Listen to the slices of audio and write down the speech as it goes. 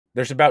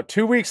There's about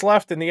 2 weeks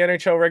left in the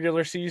NHL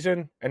regular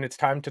season, and it's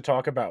time to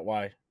talk about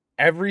why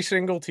every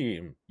single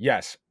team,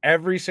 yes,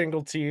 every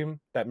single team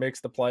that makes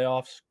the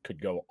playoffs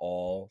could go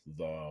all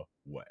the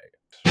way.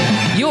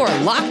 You're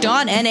Locked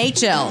On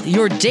NHL,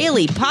 your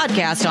daily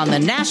podcast on the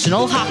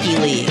National Hockey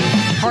League.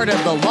 Part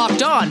of the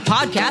Locked On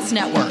Podcast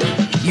Network,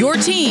 your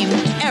team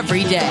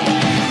every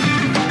day.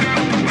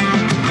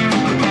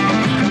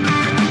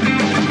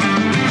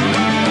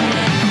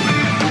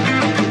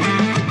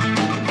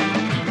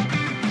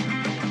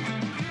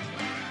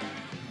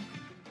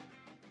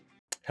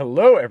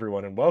 Hello,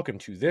 everyone, and welcome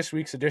to this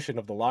week's edition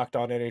of the Locked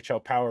On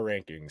NHL Power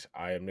Rankings.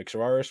 I am Nick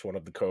Zararis, one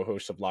of the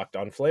co-hosts of Locked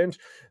On Flames.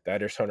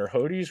 That is Hunter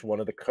Hodes, one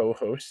of the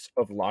co-hosts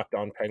of Locked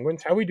On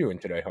Penguins. How are we doing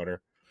today,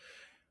 Hunter?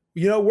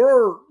 You know,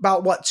 we're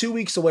about, 2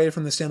 weeks away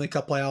from the Stanley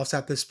Cup playoffs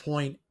at this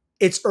point.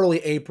 It's early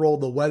April.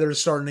 The weather's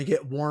starting to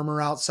get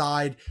warmer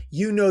outside.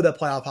 You know that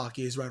playoff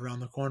hockey is right around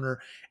the corner.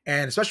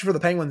 And especially for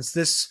the Penguins,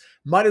 this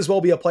might as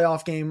well be a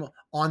playoff game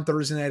on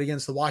Thursday night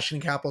against the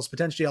Washington Capitals,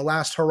 potentially a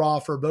last hurrah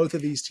for both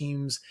of these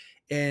teams.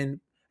 And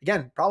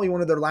again, probably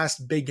one of their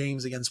last big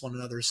games against one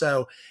another.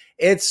 So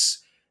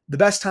it's the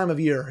best time of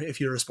year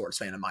if you're a sports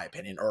fan, in my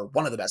opinion, or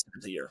one of the best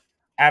times of year.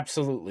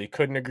 Absolutely.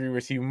 Couldn't agree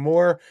with you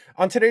more.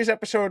 On today's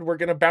episode, we're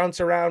going to bounce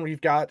around.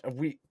 We've got a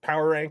week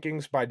power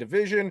rankings by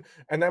division,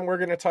 and then we're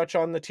going to touch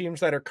on the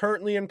teams that are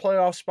currently in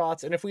playoff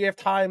spots. And if we have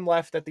time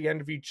left at the end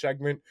of each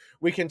segment,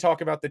 we can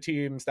talk about the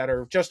teams that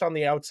are just on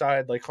the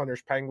outside, like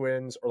Hunter's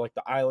Penguins or like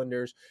the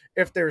Islanders,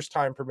 if there's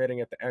time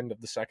permitting at the end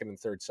of the second and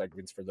third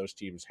segments for those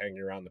teams hanging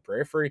around the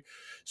periphery.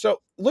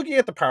 So looking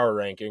at the power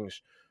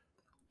rankings,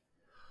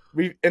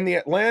 in the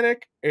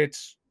Atlantic,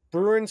 it's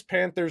Bruins,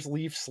 Panthers,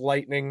 Leafs,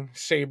 Lightning,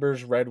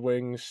 Sabres, Red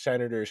Wings,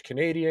 Senators,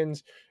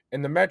 Canadiens.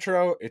 In the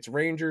Metro, it's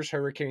Rangers,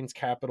 Hurricanes,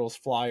 Capitals,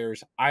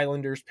 Flyers,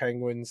 Islanders,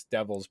 Penguins,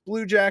 Devils,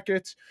 Blue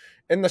Jackets.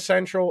 In the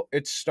Central,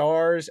 it's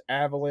Stars,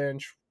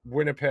 Avalanche,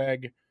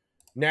 Winnipeg,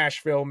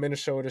 Nashville,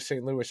 Minnesota,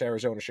 St. Louis,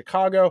 Arizona,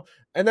 Chicago.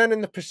 And then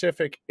in the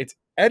Pacific, it's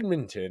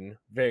Edmonton,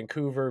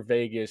 Vancouver,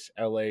 Vegas,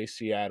 LA,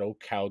 Seattle,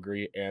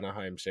 Calgary,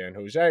 Anaheim, San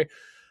Jose.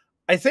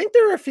 I think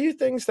there are a few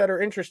things that are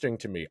interesting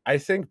to me. I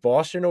think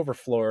Boston over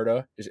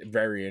Florida is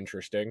very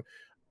interesting.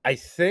 I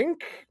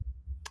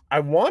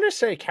want to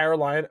say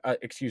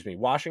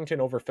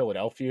Washington over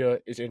Philadelphia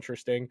is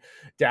interesting.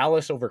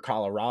 Dallas over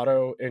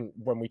Colorado. And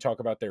when we talk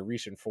about their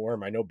recent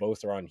form, I know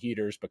both are on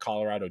heaters, but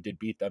Colorado did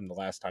beat them the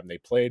last time they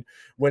played.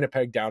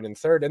 Winnipeg down in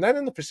third. And then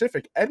in the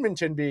Pacific,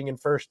 Edmonton being in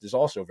first is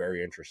also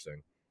very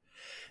interesting.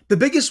 The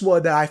biggest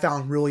one that I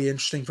found really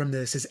interesting from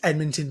this is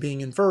Edmonton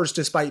being in first,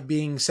 despite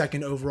being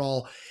second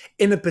overall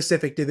in the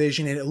Pacific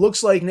Division. And it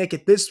looks like, Nick,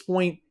 at this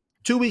point,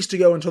 2 weeks to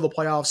go until the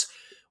playoffs,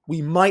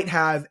 we might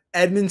have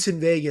Edmonton,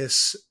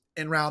 Vegas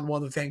in round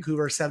one with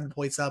Vancouver 7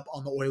 points up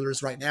on the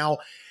Oilers right now.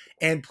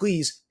 And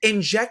please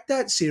inject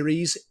that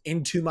series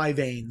into my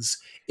veins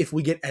if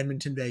we get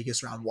Edmonton,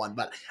 Vegas round one.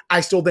 But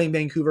I still think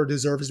Vancouver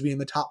deserves to be in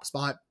the top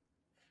spot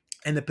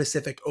in the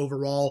Pacific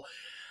overall.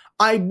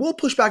 I will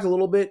push back a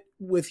little bit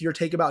with your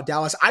take about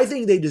Dallas. I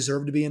think they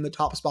deserve to be in the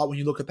top spot when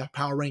you look at the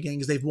power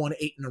rankings. They've won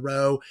 8 in a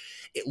row.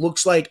 It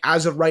looks like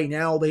as of right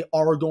now, they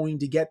are going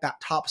to get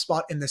that top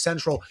spot in the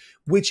Central,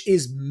 which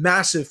is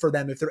massive for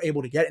them if they're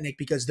able to get it, Nick,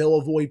 because they'll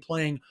avoid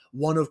playing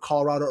one of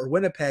Colorado or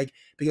Winnipeg,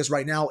 because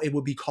right now it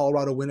would be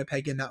Colorado,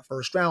 Winnipeg in that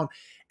first round.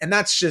 And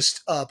that's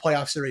just a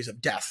playoff series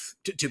of death,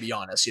 to be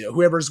honest. You know,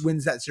 whoever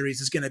wins that series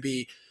is going to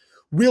be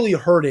really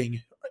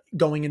hurting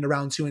going into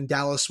round two, and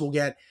Dallas will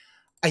get,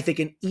 I think,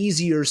 an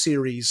easier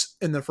series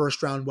in the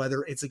first round,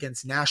 whether it's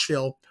against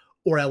Nashville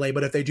or LA.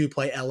 But if they do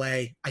play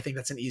LA, I think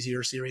that's an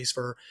easier series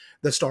for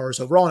the Stars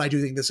overall. And I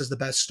do think this is the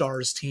best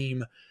Stars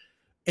team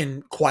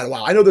in quite a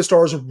while. I know the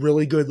Stars were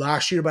really good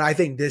last year, but I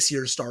think this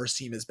year's Stars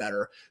team is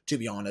better, to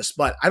be honest.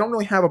 But I don't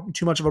really have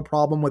too much of a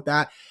problem with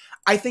that.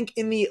 I think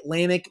in the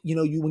Atlantic,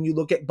 when you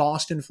look at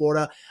Boston,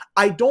 Florida,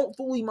 I don't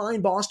fully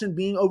mind Boston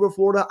being over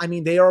Florida. I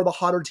mean, they are the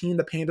hotter team.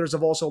 The Panthers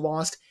have also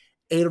lost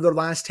 8 of their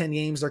last 10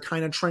 games. They're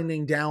kind of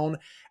trending down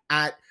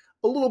at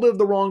a little bit of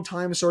the wrong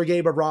time.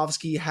 Sergei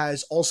Bobrovsky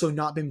has also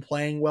not been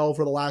playing well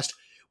for the last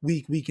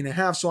week and a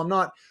half, so I'm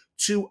not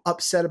too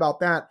upset about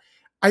that.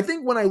 I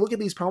think when I look at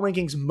these power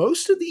rankings,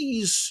 most of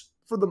these,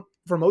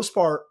 for most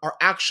part, are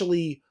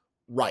actually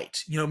right.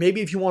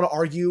 Maybe if you want to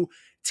argue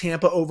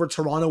Tampa over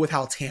Toronto with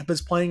how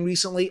Tampa's playing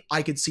recently,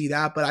 I could see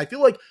that, but I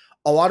feel like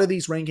a lot of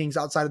these rankings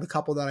outside of the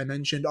couple that I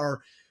mentioned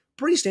are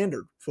pretty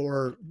standard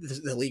for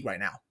the league right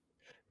now.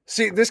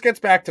 See, this gets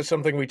back to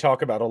something we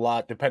talk about a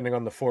lot, depending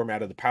on the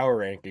format of the power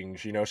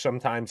rankings.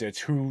 Sometimes it's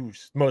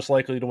who's most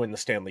likely to win the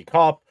Stanley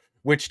Cup,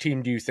 which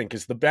team do you think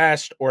is the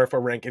best? Or if we're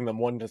ranking them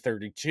 1 to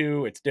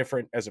 32, it's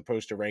different as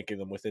opposed to ranking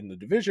them within the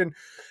division.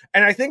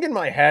 And I think in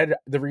my head,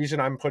 the reason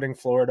I'm putting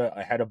Florida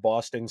ahead of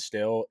Boston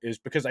still is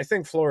because I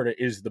think Florida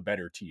is the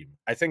better team.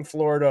 I think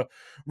Florida,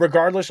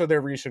 regardless of their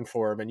recent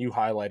form, and you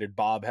highlighted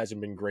Bob hasn't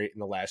been great in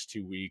the last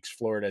 2 weeks.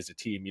 Florida as a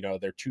team,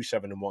 they're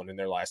 2-7-1 in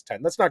their last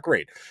 10. That's not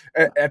great.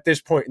 At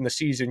this point in the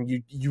season,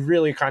 you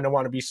really kind of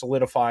want to be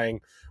solidifying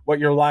what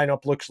your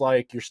lineup looks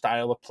like, your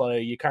style of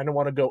play. You kind of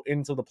want to go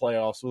into the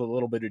playoffs with a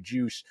little bit of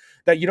juice,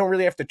 that you don't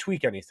really have to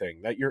tweak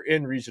anything, that you're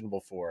in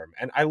reasonable form.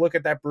 And I look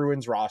at that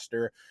Bruins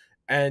roster,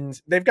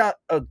 and they've got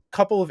a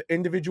couple of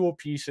individual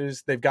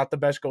pieces. They've got the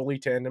best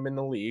goalie tandem in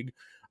the league.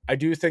 I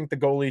do think the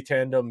goalie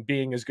tandem,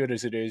 being as good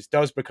as it is,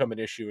 does become an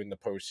issue in the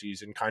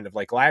postseason, kind of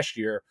like last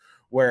year,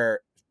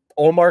 where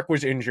Olmark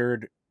was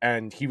injured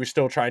and he was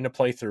still trying to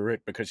play through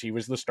it because he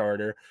was the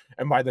starter.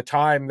 And by the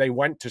time they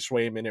went to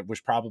Swayman, it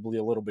was probably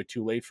a little bit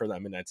too late for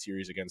them in that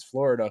series against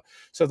Florida.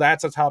 So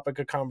that's a topic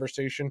of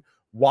conversation.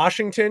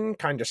 Washington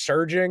kind of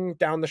surging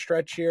down the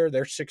stretch here.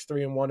 They're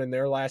 6-3-1 in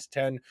their last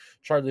 10.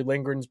 Charlie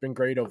Lindgren's been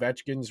great.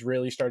 Ovechkin's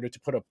really started to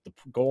put up the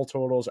goal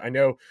totals. I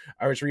know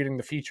I was reading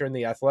the feature in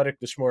The Athletic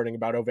this morning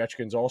about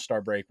Ovechkin's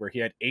All-Star break, where he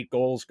had 8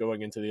 goals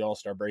going into the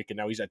All-Star break, and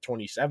now he's at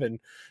 27.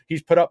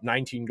 He's put up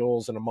 19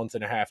 goals in a month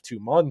and a half, 2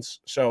 months.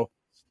 So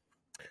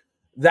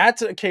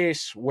that's a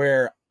case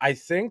where I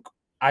think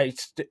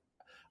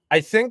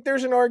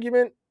there's an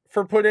argument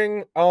for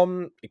putting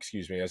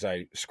excuse me as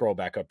I scroll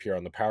back up here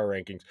on the power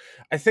rankings.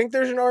 I think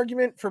there's an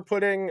argument for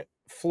putting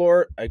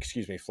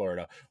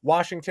Florida,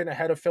 Washington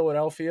ahead of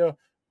Philadelphia.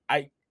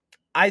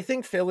 I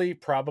think Philly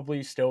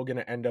probably still going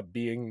to end up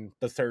being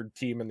the third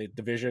team in the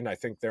division. I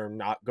think they're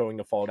not going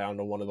to fall down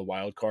to one of the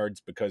wild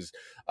cards because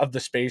of the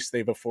space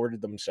they've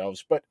afforded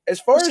themselves. But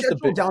as far as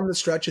the down the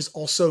stretch is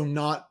also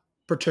not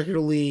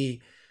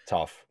particularly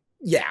tough.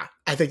 Yeah,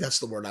 I think that's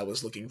the word I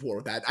was looking for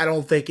with that. I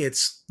don't think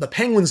it's the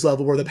Penguins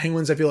level, where the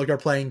Penguins, I feel like, are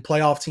playing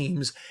playoff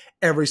teams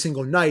every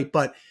single night,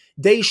 but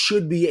they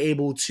should be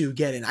able to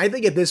get in. I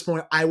think at this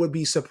point, I would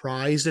be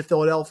surprised if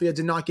Philadelphia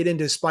did not get in,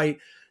 despite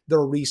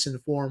their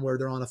recent form where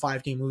they're on a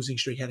 5-game losing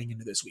streak heading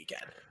into this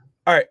weekend.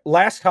 All right,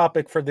 last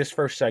topic for this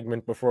first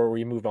segment before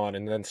we move on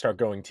and then start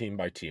going team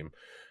by team.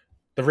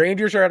 The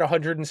Rangers are at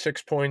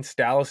 106 points.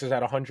 Dallas is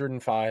at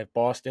 105.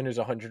 Boston is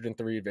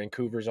 103.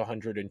 Vancouver's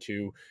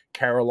 102.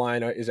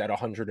 Carolina is at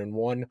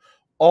 101.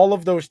 All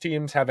of those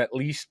teams have at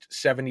least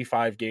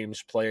 75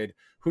 games played.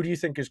 Who do you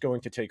think is going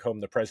to take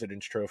home the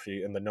President's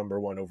Trophy and the number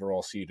 1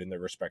 overall seed in their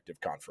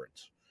respective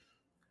conference?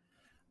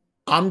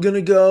 I'm going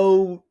to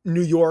go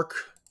New York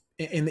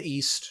in the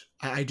East.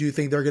 I do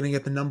think they're going to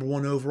get the number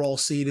 1 overall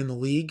seed in the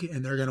league,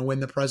 and they're going to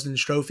win the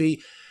President's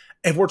Trophy.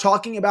 If we're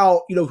talking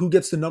about, who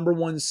gets the number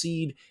 1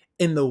 seed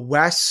in the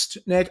West,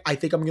 Nick, I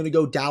think I'm going to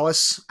go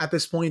Dallas at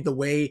this point, the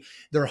way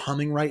they're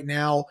humming right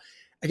now.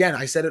 Again,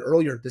 I said it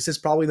earlier, this is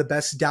probably the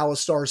best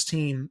Dallas Stars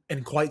team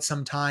in quite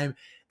some time.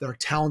 They're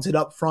talented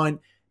up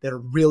front. They're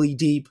really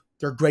deep.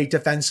 They're great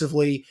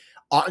defensively.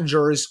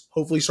 Ottinger is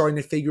hopefully starting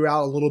to figure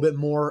out a little bit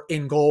more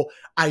in goal.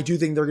 I do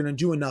think they're going to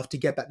do enough to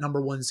get that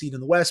number 1 seed in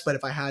the West, but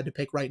if I had to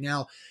pick right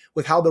now,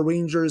 with how the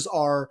Rangers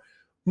are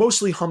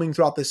mostly humming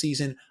throughout the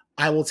season,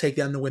 I will take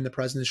them to win the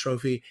President's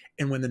Trophy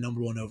and win the number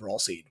 1 overall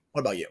seed.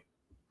 What about you?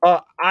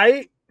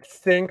 I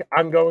think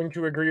I'm going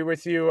to agree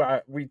with you.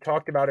 We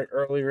talked about it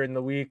earlier in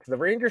the week. The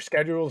Rangers'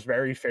 schedule is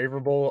very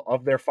favorable.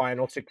 Of their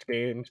final 6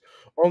 games,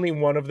 only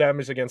one of them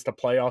is against a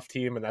playoff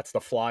team, and that's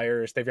the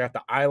Flyers. They've got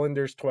the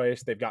Islanders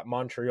twice. They've got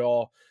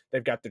Montreal.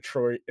 They've got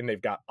Detroit, and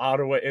they've got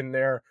Ottawa in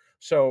there.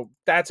 So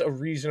that's a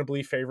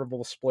reasonably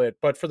favorable split.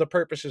 But for the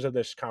purposes of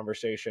this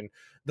conversation,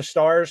 the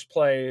Stars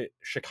play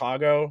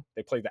Chicago.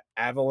 They play the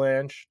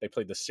Avalanche. They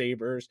play the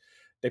Sabres.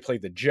 They play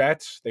the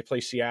Jets, they play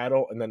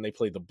Seattle, and then they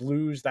play the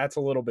Blues. That's a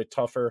little bit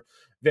tougher.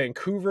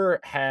 Vancouver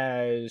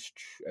has,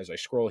 as I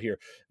scroll here,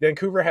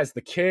 Vancouver has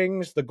the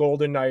Kings, the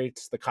Golden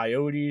Knights, the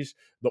Coyotes,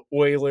 the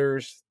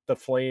Oilers, the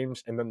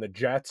Flames, and then the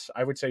Jets.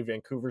 I would say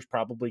Vancouver's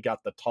probably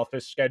got the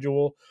toughest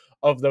schedule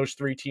of those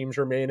 3 teams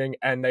remaining,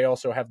 and they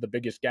also have the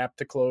biggest gap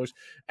to close.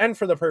 And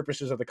for the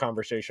purposes of the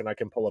conversation, I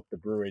can pull up the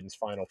Bruins'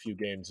 final few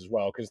games as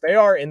well, because they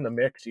are in the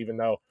mix, even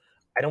though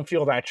I don't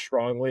feel that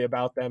strongly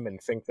about them and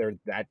think they're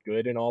that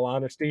good, in all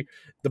honesty.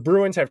 The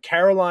Bruins have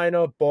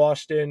Carolina,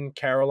 Boston,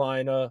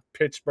 Carolina,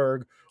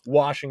 Pittsburgh,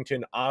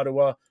 Washington,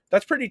 Ottawa.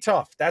 That's pretty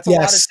tough. That's a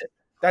lot of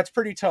that's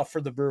pretty tough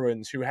for the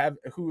Bruins, who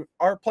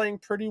are playing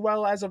pretty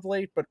well as of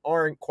late, but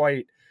aren't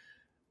quite.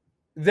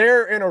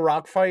 They're in a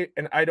rock fight,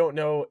 and I don't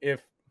know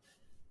if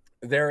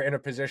they're in a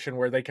position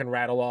where they can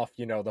rattle off,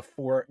 the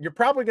 4. You're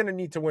probably going to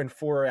need to win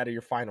 4 out of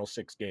your final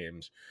 6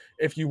 games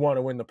if you want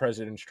to win the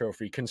President's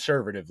Trophy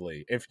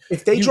conservatively. If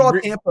they draw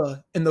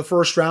Tampa in the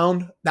first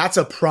round, that's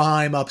a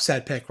prime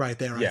upset pick right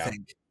there, I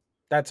think.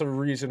 That's a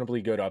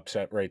reasonably good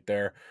upset right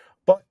there.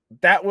 But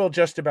that will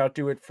just about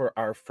do it for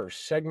our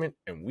first segment,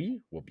 and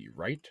we will be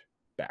right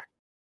back.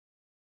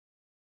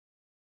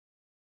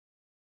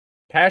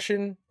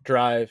 Passion,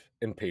 drive,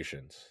 and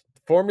patience.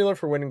 Formula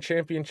for winning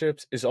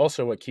championships is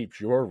also what keeps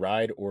your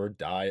ride or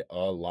die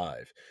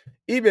alive.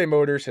 eBay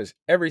Motors has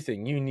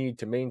everything you need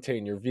to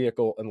maintain your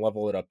vehicle and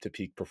level it up to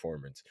peak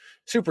performance.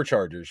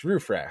 Superchargers,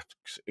 roof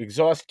racks,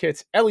 exhaust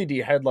kits, LED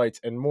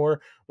headlights, and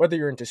more. Whether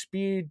you're into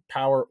speed,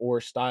 power,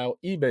 or style,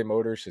 eBay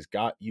Motors has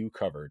got you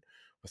covered.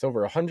 With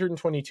over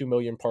 122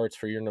 million parts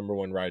for your number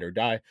one ride or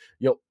die,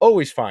 you'll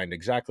always find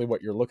exactly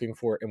what you're looking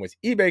for. And with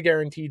eBay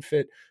Guaranteed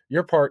Fit,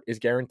 your part is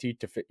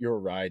guaranteed to fit your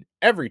ride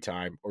every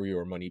time or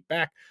your money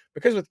back.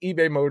 Because with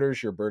eBay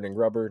Motors, you're burning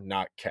rubber,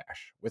 not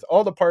cash. With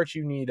all the parts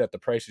you need at the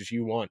prices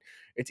you want,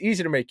 it's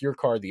easy to make your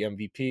car the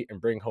MVP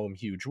and bring home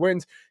huge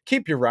wins.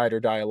 Keep your ride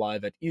or die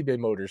alive at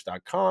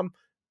ebaymotors.com.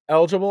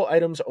 Eligible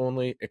items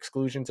only,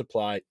 exclusions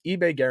apply.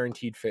 eBay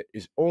Guaranteed Fit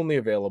is only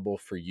available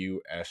for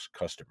U.S.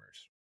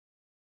 customers.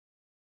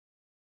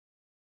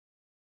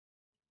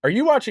 Are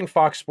you watching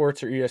Fox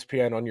Sports or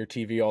ESPN on your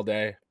TV all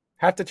day?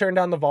 Have to turn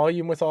down the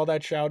volume with all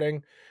that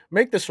shouting?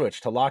 Make the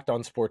switch to Locked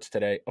On Sports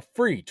Today, a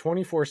free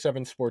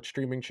 24/7 sports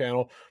streaming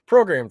channel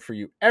programmed for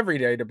you every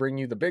day to bring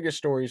you the biggest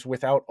stories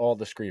without all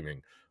the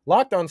screaming.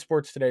 Locked On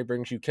Sports Today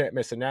brings you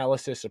can't-miss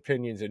analysis,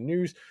 opinions, and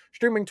news,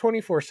 streaming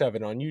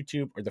 24/7 on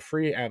YouTube or the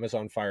free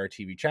Amazon Fire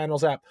TV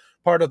channels app,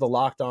 part of the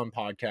Locked On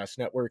Podcast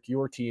Network,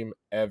 your team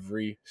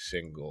every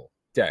single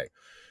day.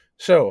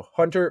 So,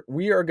 Hunter,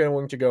 we are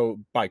going to go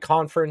by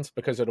conference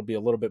because it'll be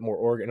a little bit more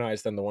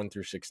organized than the 1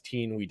 through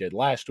 16 we did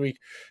last week.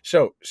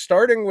 So,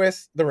 starting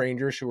with the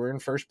Rangers, who are in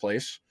first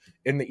place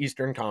in the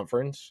Eastern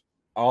Conference,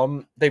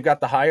 they've got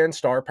the high-end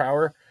star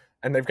power,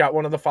 and they've got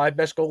one of the 5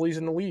 best goalies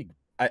in the league.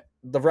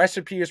 The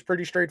recipe is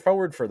pretty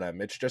straightforward for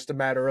them. It's just a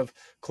matter of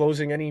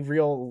closing any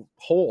real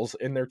holes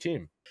in their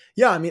team.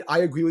 Yeah, I mean, I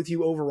agree with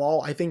you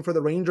overall. I think for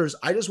the Rangers,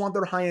 I just want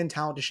their high-end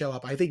talent to show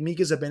up. I think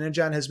Mika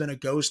Zibanejad has been a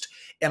ghost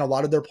in a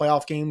lot of their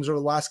playoff games over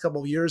the last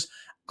couple of years.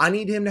 I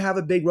need him to have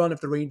a big run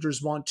if the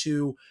Rangers want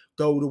to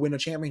go to win a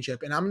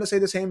championship. And I'm going to say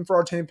the same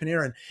for Artemi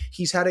Panarin.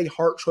 He's had a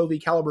Hart Trophy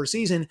caliber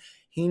season.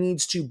 He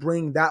needs to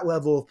bring that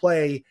level of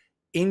play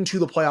into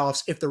the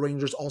playoffs if the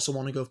Rangers also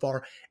want to go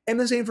far. And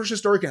the same for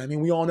Shesterkin. I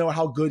mean, we all know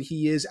how good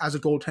he is as a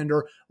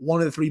goaltender,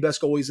 one of the 3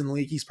 best goalies in the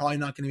league. He's probably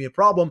not going to be a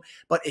problem,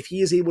 but if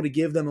he is able to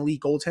give them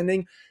elite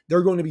goaltending,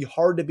 they're going to be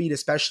hard to beat,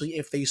 especially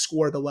if they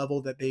score the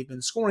level that they've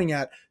been scoring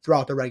at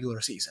throughout the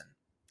regular season.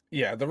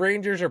 Yeah, the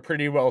Rangers are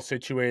pretty well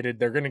situated.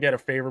 They're going to get a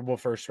favorable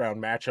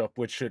first-round matchup,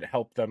 which should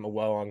help them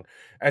along,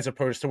 as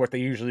opposed to what they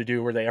usually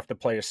do, where they have to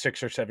play a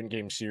 6 or 7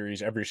 game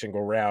series every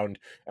single round.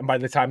 And by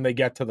the time they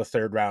get to the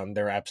third round,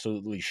 they're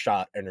absolutely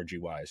shot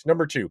energy-wise.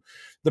 Number 2,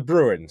 the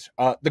Bruins.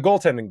 The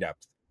goaltending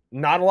depth.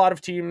 Not a lot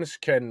of teams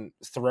can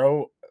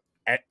throw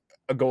at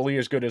a goalie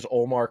as good as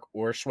Ullmark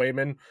or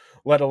Swayman,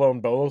 let alone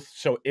both.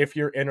 So if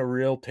you're in a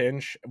real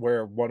pinch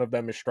where one of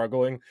them is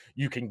struggling,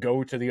 you can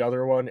go to the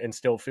other one and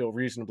still feel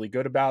reasonably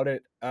good about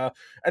it.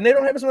 And they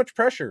don't have as much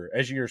pressure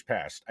as years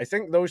past. I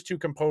think those 2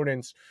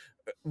 components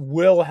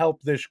will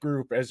help this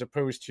group as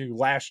opposed to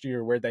last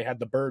year where they had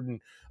the burden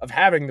of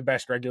having the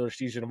best regular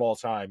season of all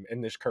time in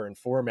this current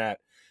format.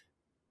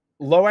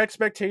 Low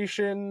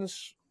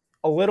expectations,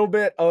 a little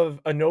bit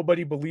of a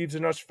nobody believes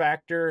in us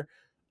factor.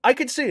 I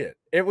could see it.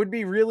 It would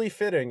be really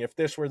fitting if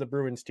this were the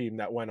Bruins team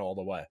that went all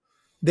the way.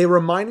 They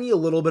remind me a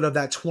little bit of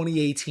that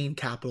 2018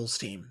 Capitals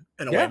team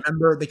in a way.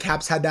 Remember, the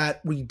Caps had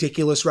that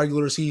ridiculous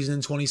regular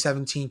season.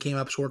 2017 came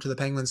up short to the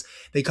Penguins.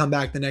 They come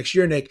back the next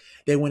year, Nick.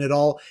 They win it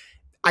all.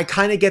 I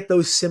kind of get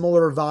those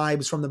similar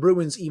vibes from the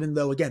Bruins, even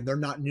though, again, they're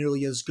not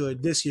nearly as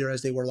good this year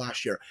as they were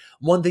last year.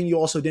 One thing you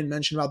also didn't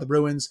mention about the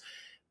Bruins,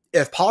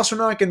 if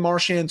Pastrnak and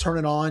Marchand turn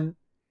it on,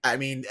 I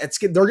mean,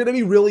 they're going to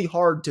be really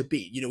hard to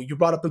beat. You know, you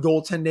brought up the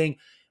goaltending.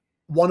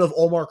 One of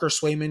Ullmark or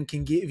Swayman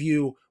can give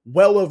you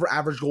well over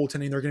average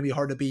goaltending. They're going to be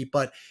hard to beat.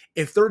 But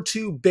if their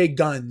 2 big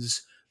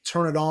guns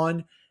turn it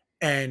on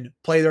and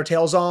play their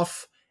tails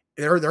off,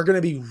 they're going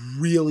to be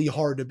really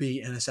hard to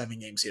beat in a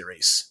 7-game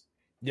series.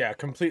 Yeah,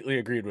 completely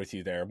agreed with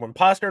you there. When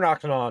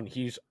Pasternak's on,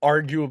 he's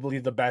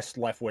arguably the best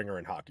left winger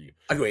in hockey.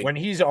 Agreed. When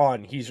he's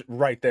on, he's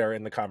right there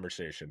in the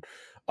conversation.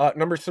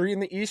 Number 3 in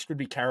the East would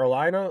be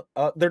Carolina.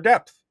 Their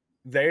depth.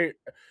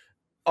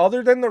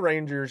 Other than the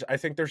Rangers, I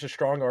think there's a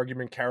strong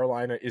argument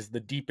Carolina is the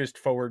deepest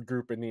forward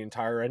group in the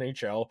entire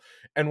NHL.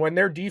 And when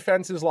their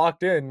defense is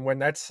locked in, when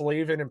that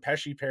Slavin and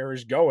Pesci pair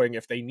is going,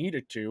 if they need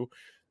it to,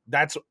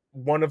 that's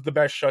one of the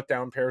best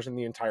shutdown pairs in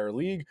the entire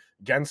league.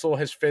 Gensel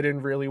has fit in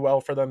really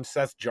well for them.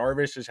 Seth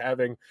Jarvis is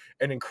having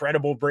an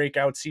incredible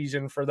breakout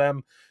season for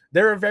them.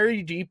 They're a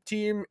very deep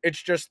team.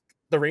 It's just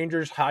the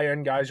Rangers'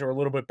 high-end guys are a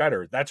little bit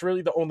better. That's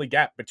really the only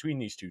gap between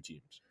these 2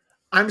 teams.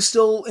 I'm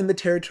still in the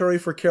territory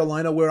for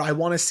Carolina where I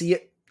want to see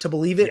it to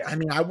believe it. Yeah. I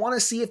mean, I want to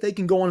see if they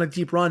can go on a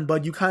deep run,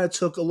 but you kind of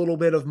took a little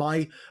bit of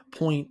my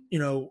point,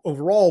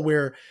 overall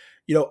where,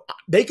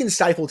 they can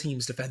stifle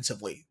teams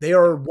defensively. They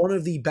are one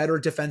of the better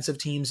defensive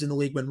teams in the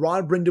league. When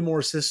Rod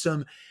Brindamore's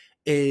system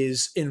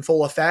is in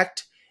full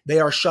effect, they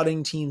are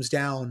shutting teams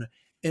down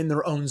in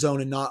their own zone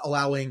and not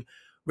allowing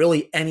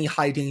really any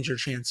high danger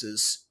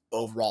chances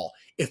overall.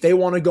 If they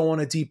want to go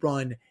on a deep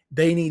run,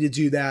 they need to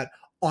do that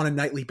on a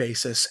nightly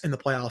basis in the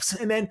playoffs.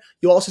 And then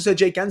you also said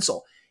Jake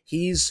Gensel.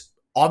 He's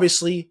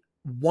obviously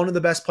one of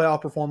the best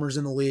playoff performers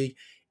in the league.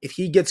 If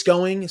he gets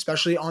going,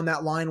 especially on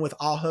that line with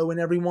Aho and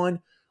everyone,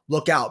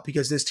 look out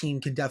because this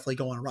team can definitely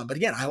go on a run. But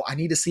again, I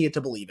need to see it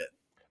to believe it.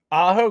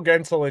 Aho,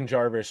 Gensel, and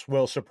Jarvis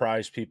will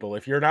surprise people.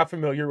 If you're not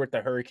familiar with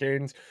the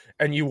Hurricanes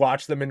and you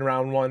watch them in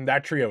round one,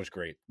 that trio is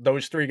great.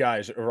 Those three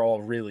guys are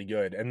all really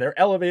good, and they're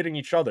elevating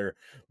each other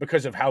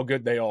because of how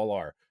good they all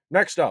are.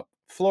 Next up,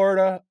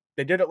 Florida.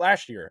 They did it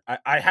last year.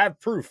 I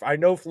have proof. I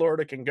know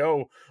Florida can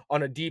go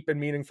on a deep and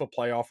meaningful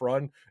playoff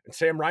run, and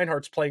Sam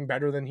Reinhart's playing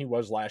better than he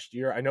was last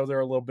year. I know they're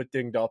a little bit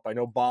dinged up. I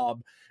know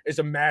Bob is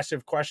a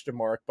massive question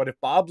mark, but if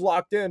Bob's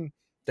locked in,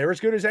 they're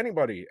as good as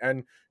anybody.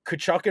 And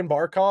Kachuk and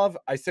Barkov,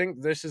 I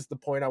think this is the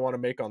point I want to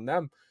make on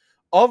them.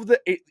 Of the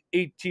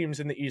eight teams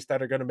in the East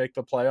that are going to make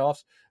the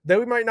playoffs,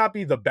 they might not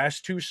be the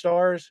best two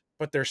stars,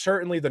 but they're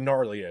certainly the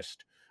gnarliest.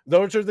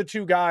 Those are the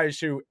two guys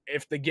who,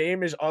 if the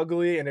game is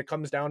ugly and it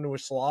comes down to a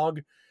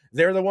slog,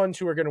 they're the ones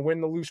who are going to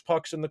win the loose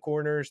pucks in the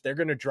corners. They're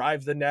going to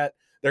drive the net.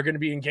 They're going to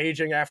be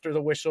engaging after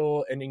the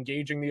whistle and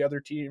engaging the other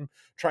team,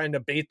 trying to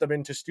bait them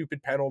into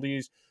stupid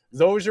penalties.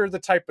 Those are the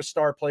type of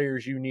star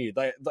players you need.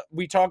 Like,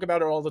 we talk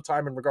about it all the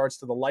time in regards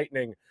to the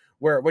Lightning,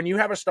 where when you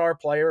have a star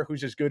player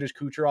who's as good as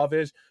Kucherov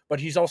is, but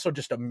he's also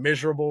just a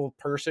miserable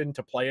person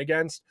to play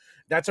against,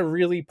 that's a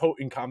really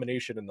potent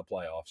combination in the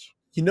playoffs.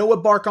 You know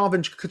what Barkov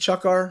and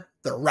Kachuk are?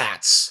 They're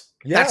rats.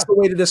 Yeah. That's the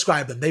way to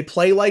describe them. They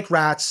play like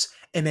rats,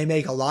 and they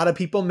make a lot of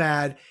people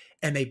mad,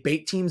 and they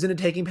bait teams into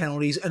taking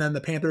penalties, and then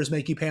the Panthers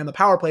make you pay on the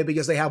power play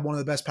because they have one of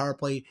the best power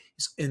plays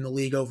in the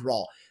league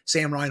overall.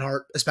 Sam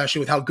Reinhart, especially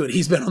with how good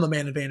he's been on the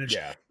man advantage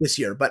this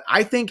year. But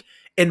I think,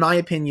 in my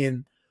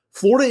opinion,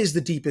 Florida is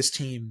the deepest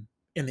team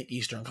in the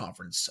Eastern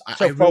Conference.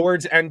 So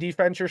forwards and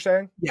defense, you're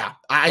saying? Yeah,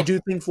 I do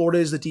think Florida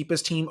is the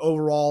deepest team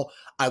overall.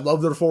 I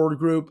love their forward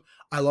group.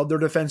 I love their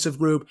defensive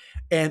group.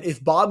 And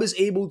if Bob is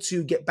able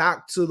to get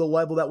back to the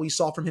level that we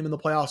saw from him in the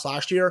playoffs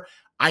last year,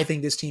 I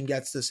think this team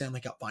gets to the Stanley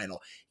Cup final.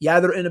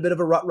 Yeah, they're in a bit of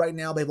a rut right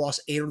now. They've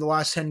lost 8 of the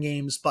last 10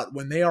 games, but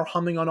when they are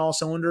humming on all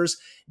cylinders,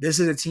 this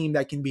is a team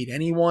that can beat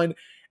anyone.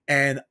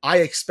 And I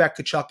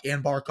expect Kachuk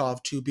and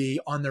Barkov to be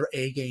on their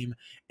A game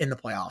in the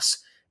playoffs.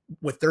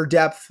 With their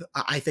depth,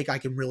 I think I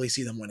can really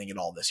see them winning it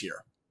all this year.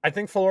 I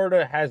think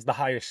Florida has the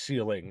highest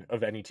ceiling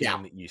of any team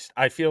in the East.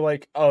 I feel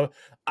like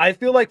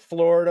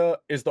Florida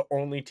is the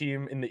only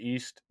team in the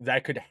East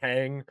that could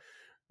hang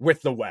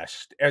with the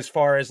West. As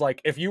far as,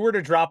 like, if you were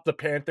to drop the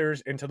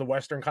Panthers into the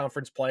Western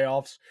Conference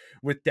playoffs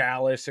with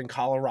Dallas and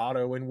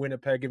Colorado and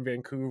Winnipeg and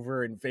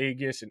Vancouver and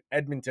Vegas and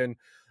Edmonton,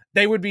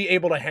 they would be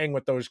able to hang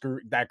with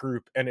that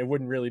group, and it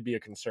wouldn't really be a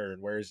concern.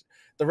 Whereas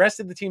the rest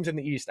of the teams in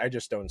the East, I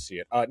just don't see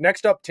it.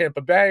 Next up,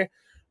 Tampa Bay.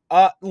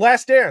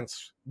 Last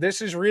dance.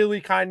 This is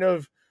really kind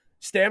of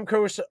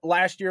Stamkos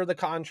last year, the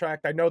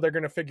contract. I know they're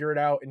going to figure it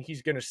out, and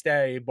he's going to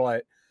stay,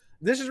 but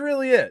this is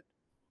really it.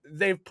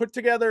 They've put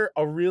together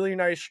a really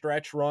nice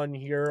stretch run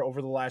here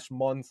over the last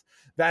month.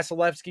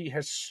 Vasilevsky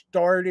has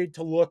started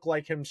to look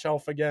like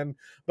himself again,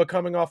 but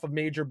coming off of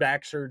major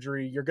back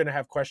surgery, you're going to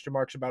have question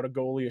marks about a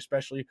goalie,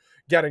 especially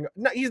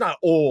he's not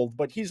old,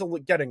 but he's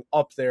getting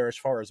up there as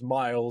far as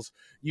miles.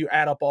 You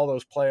add up all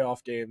those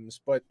playoff games,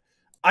 but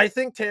I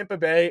think Tampa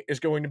Bay is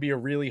going to be a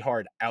really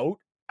hard out.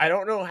 I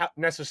don't know how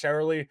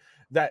necessarily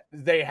that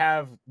they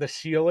have the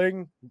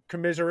ceiling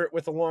commiserate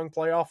with a long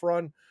playoff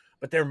run,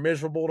 but they're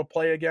miserable to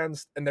play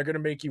against, and they're going to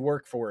make you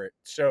work for it.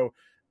 So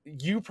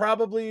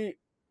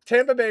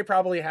Tampa Bay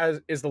probably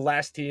is the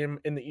last team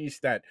in the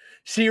East that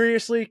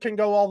seriously can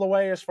go all the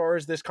way as far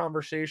as this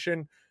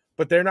conversation,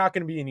 but they're not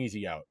going to be an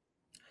easy out.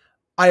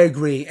 I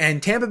agree.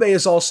 And Tampa Bay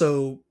is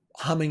also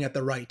humming at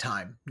the right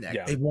time, Nick.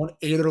 Yeah. They've won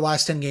 8 of their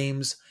last 10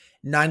 games,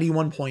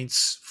 91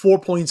 points, 4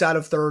 points out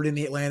of third in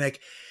the Atlantic.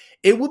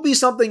 It would be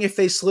something if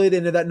they slid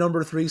into that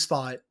number 3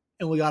 spot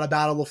and we got a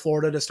battle of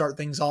Florida to start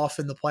things off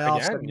in the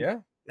playoffs.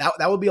 Again,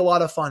 That would be a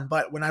lot of fun.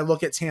 But when I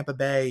look at Tampa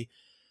Bay,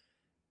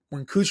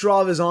 when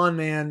Kucherov is on,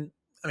 man,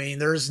 I mean,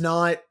 there's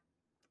not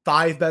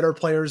 5 better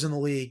players in the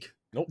league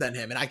than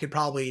him. And I could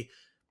probably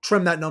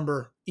trim that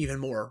number even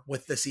more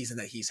with the season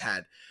that he's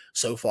had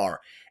so far.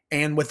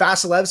 And with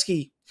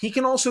Vasilevsky, he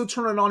can also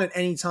turn it on at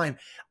any time.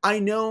 I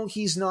know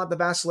he's not the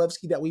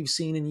Vasilevsky that we've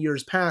seen in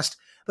years past,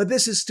 but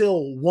this is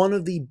still one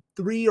of the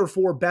 3 or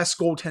 4 best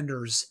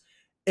goaltenders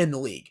in the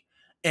league.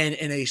 And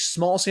in a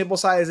small sample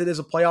size, it is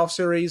a playoff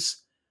series.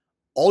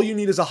 All you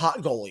need is a hot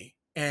goalie.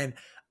 And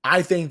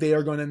I think they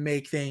are going to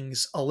make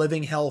things a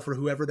living hell for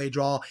whoever they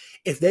draw.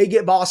 If they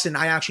get Boston,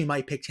 I actually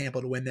might pick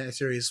Tampa to win that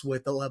series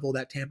with the level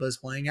that Tampa is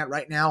playing at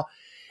right now.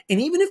 And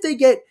even if they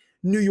get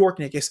New York,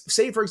 Nick,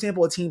 say, for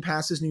example, a team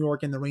passes New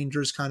York and the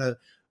Rangers kind of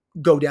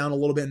go down a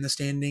little bit in the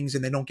standings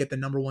and they don't get the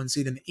number 1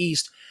 seed in the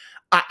East,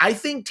 I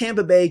think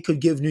Tampa Bay could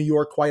give New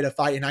York quite a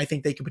fight, and I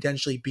think they could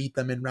potentially beat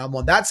them in round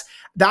 1. That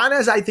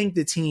is, I think,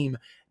 the team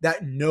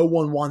that no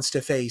one wants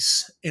to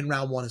face in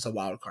round 1 as a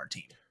wild card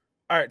team.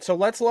 All right, so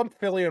let's lump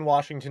Philly and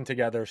Washington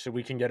together so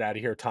we can get out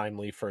of here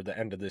timely for the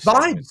end of this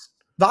Vibes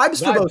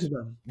for both of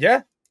them.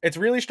 Yeah, it's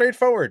really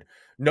straightforward.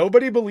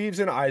 Nobody believes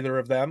in either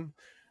of them.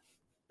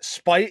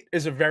 Spite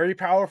is a very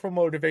powerful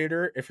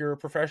motivator if you're a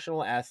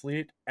professional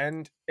athlete,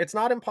 and it's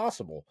not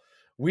impossible.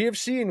 We have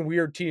seen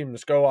weird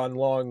teams go on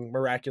long,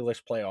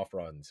 miraculous playoff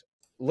runs.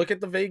 Look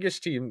at the Vegas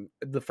team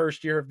the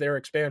first year of their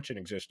expansion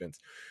existence.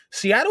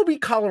 Seattle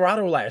beat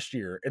Colorado last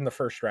year in the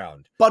first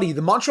round. Buddy,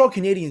 the Montreal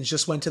Canadiens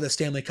just went to the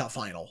Stanley Cup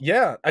final.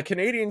 Yeah, a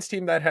Canadiens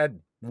team that had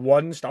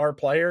one star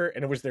player,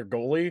 and it was their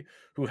goalie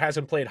who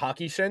hasn't played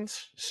hockey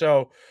since.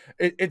 So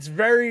it's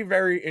very,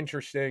 very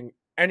interesting.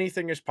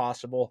 Anything is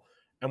possible.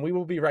 And we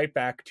will be right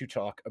back to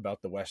talk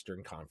about the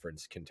Western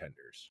Conference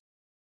contenders.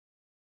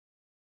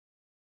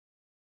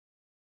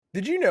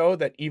 Did you know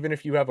that even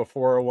if you have a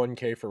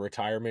 401k for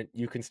retirement,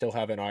 you can still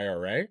have an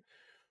IRA?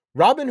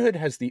 Robinhood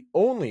has the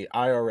only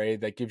IRA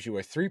that gives you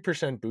a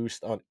 3%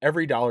 boost on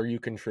every dollar you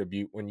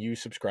contribute when you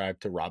subscribe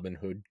to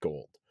Robinhood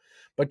Gold.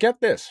 But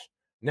get this,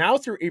 now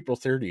through April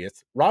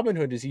 30th,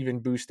 Robinhood is even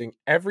boosting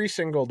every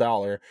single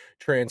dollar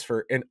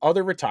transfer in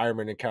other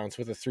retirement accounts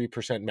with a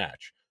 3%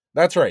 match.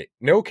 That's right,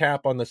 no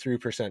cap on the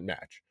 3%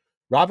 match.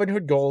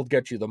 Robinhood Gold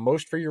gets you the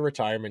most for your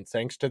retirement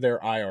thanks to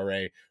their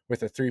IRA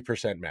with a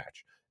 3%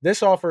 match.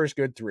 This offer is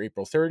good through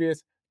April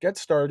 30th. Get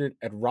started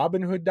at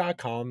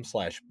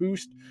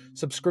robinhood.com/boost.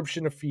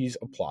 Subscription fees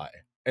apply.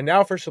 And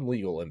now for some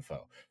legal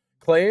info.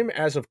 Claim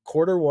as of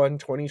Q1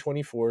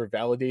 2024,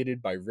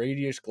 validated by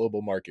Radius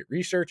Global Market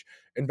Research.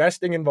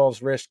 Investing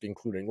involves risk,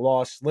 including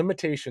loss.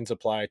 Limitations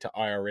apply to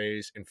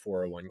IRAs and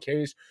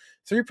 401ks.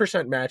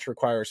 3% match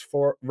requires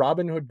for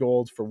Robinhood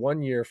Gold for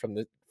 1 year from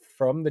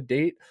the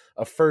date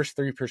of first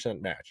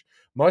 3% match.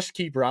 Must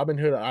keep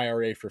Robinhood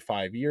IRA for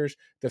 5 years.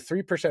 The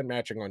 3%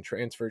 matching on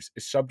transfers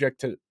is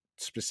subject to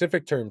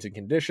specific terms and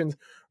conditions.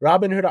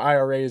 Robinhood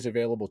IRA is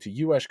available to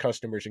U.S.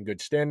 customers in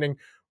good standing.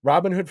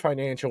 Robinhood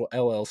Financial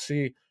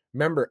LLC,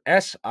 member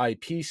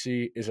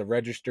SIPC, is a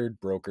registered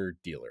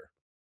broker-dealer.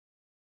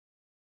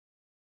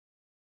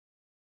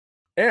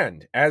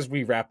 And as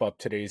we wrap up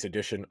today's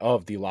edition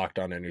of the Locked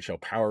On NHL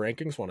Power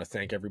Rankings, I want to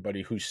thank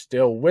everybody who's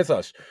still with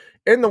us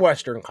in the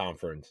Western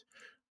Conference.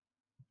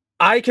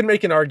 I can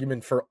make an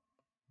argument for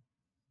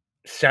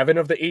 7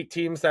 of the 8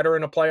 teams that are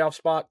in a playoff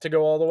spot to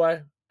go all the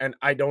way. And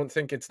I don't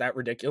think it's that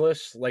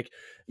ridiculous. Like,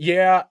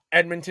 yeah,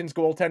 Edmonton's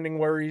goaltending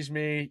worries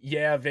me.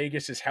 Yeah,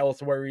 Vegas's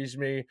health worries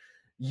me.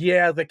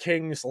 Yeah, the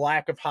Kings'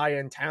 lack of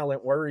high-end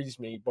talent worries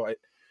me. But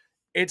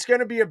it's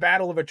going to be a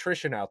battle of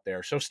attrition out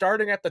there. So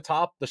starting at the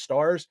top, the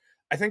Stars,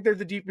 I think they're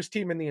the deepest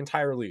team in the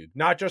entire league.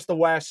 Not just the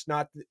West.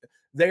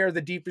 They are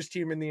the deepest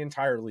team in the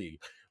entire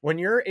league. When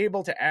you're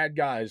able to add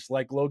guys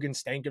like Logan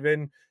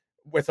Stankoven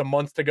with a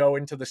month to go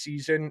into the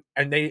season,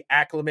 and they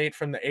acclimate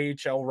from the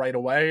AHL right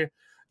away,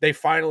 they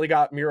finally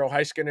got Miro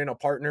Heiskanen, a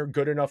partner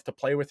good enough to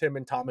play with him,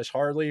 and Thomas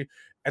Harley,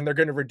 and they're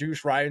going to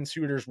reduce Ryan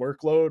Suter's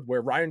workload,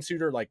 where Ryan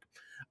Suter,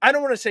 I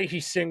don't want to say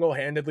he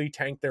single-handedly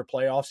tanked their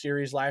playoff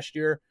series last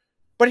year,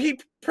 but he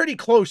pretty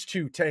close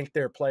to tanked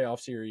their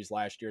playoff series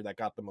last year that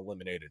got them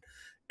eliminated.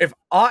 If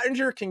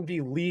Ottinger can be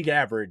league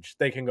average,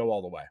 they can go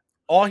all the way.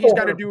 All he's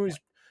got to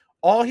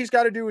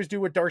do is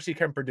do what Darcy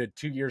Kemper did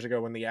 2 years ago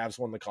when the Avs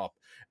won the Cup,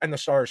 and the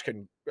Stars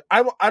can,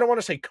 I don't want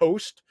to say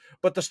coast,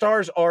 but the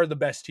Stars are the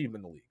best team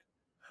in the league.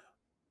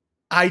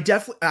 I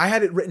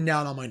had it written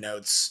down on my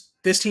notes.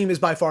 This team is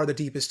by far the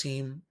deepest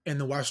team in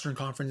the Western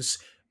Conference.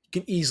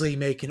 You can easily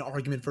make an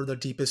argument for the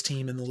deepest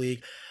team in the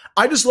league.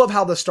 I just love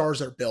how the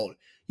Stars are built.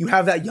 You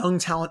have that young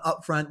talent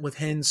up front with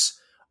Hintz,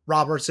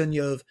 Robertson,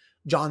 you have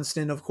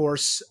Johnston, of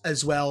course,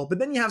 as well. But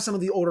then you have some of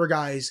the older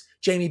guys.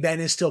 Jamie Benn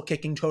is still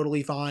kicking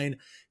totally fine.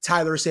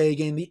 Tyler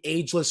Seguin, the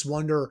ageless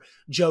wonder,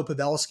 Joe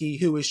Pavelski,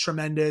 who is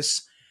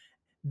tremendous.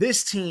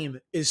 This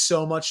team is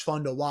so much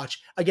fun to watch.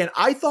 Again,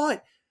 I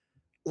thought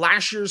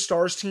last year's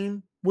Stars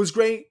team was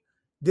great.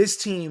 This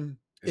team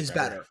is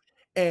better.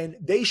 And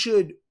they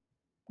should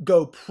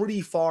go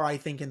pretty far, I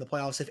think, in the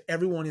playoffs if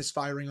everyone is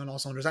firing on all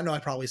cylinders. I know I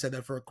probably said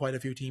that for quite a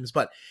few teams,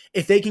 but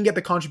if they can get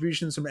the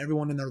contributions from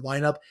everyone in their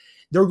lineup,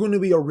 they're going to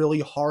be a really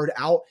hard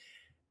out.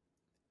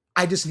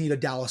 I just need a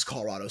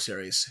Dallas-Colorado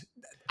series.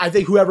 I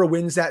think whoever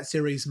wins that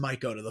series might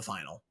go to the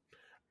final.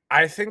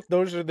 I think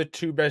those are the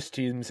 2 best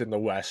teams in the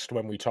West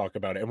when we talk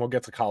about it, and we'll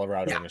get to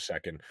Colorado in a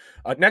second.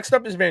 Next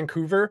up is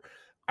Vancouver.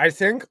 I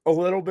think a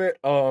little bit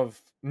of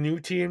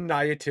new team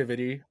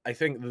naivety. I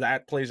think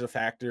that plays a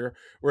factor.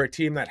 We're a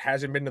team that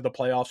hasn't been to the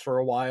playoffs for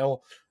a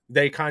while.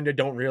 They kind of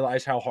don't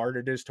realize how hard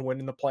it is to win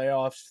in the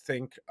playoffs.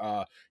 Think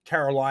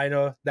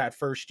Carolina that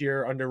first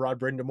year under Rod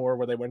Brindamore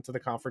where they went to the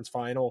conference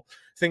final.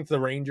 Think the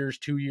Rangers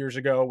 2 years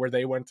ago where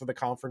they went to the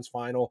conference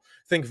final.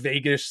 Think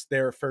Vegas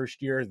their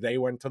first year, they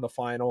went to the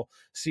final.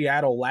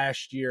 Seattle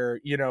last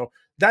year,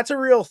 that's a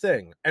real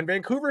thing. And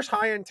Vancouver's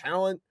high-end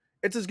talent,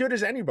 it's as good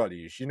as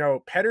anybody's.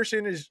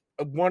 Pettersson is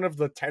one of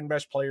the 10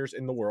 best players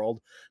in the world.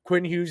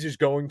 Quinn Hughes is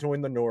going to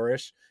win the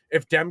Norris.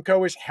 If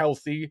Demko is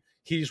healthy,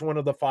 he's one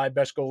of the 5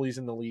 best goalies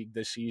in the league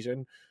this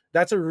season.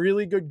 That's a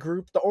really good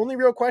group. The only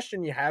real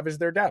question you have is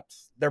their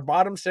depth. Their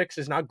bottom 6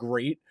 is not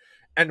great.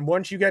 And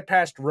once you get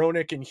past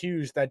Roenick and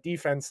Hughes, that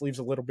defense leaves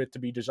a little bit to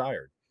be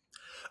desired.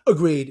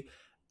 Agreed.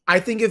 I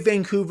think if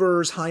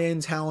Vancouver's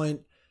high-end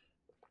talent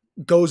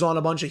goes on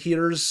a bunch of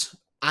heaters,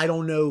 I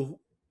don't know.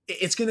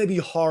 It's going to be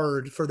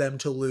hard for them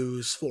to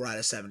lose 4 out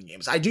of 7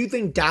 games. I do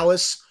think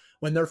Dallas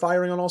when they're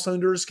firing on all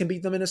cylinders, can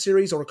beat them in a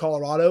series, or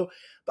Colorado.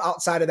 But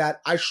outside of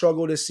that, I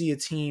struggle to see a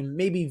team,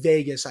 maybe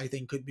Vegas, I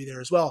think could be there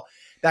as well,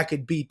 that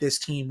could beat this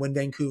team when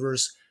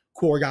Vancouver's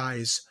core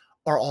guys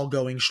are all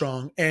going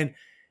strong. And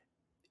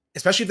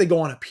especially if they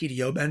go on a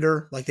PDO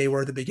bender like they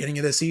were at the beginning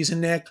of the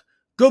season, Nick,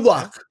 good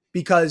luck,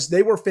 because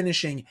they were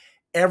finishing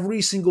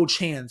every single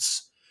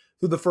chance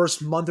through the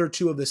first month or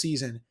two of the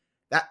season.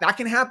 That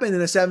can happen in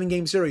a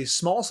 7-game series.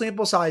 Small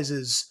sample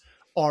sizes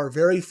are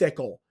very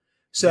fickle.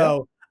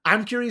 So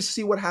I'm curious to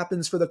see what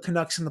happens for the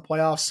Canucks in the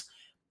playoffs.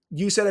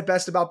 You said it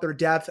best about their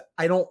depth.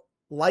 I don't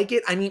like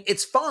it. I mean,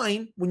 it's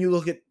fine when you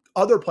look at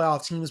other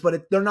playoff teams,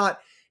 but they're not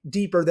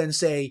deeper than,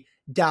 say,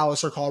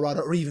 Dallas or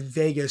Colorado or even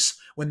Vegas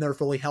when they're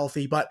fully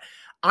healthy. But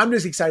I'm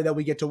just excited that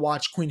we get to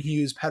watch Quinn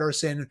Hughes,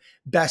 Pettersson,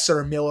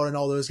 Besser, Miller, and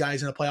all those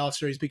guys in a playoff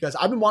series, because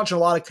I've been watching a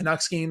lot of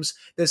Canucks games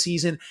this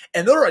season,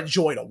 and they're a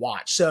joy to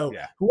watch. So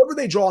whoever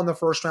they draw in the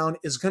first round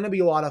is going to be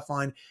a lot of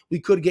fun.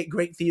 We could get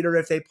great theater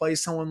if they play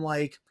someone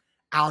like,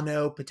 I don't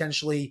know,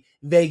 potentially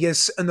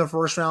Vegas in the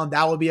first round.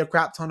 That would be a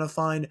crap ton of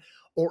fun.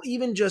 Or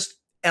even just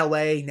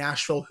LA,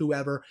 Nashville,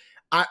 whoever.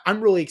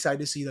 I'm really excited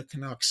to see the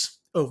Canucks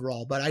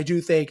overall. But I do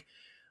think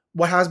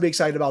what has me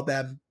excited about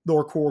them,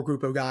 their core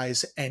group of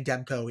guys, and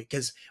Demko,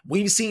 because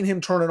we've seen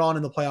him turn it on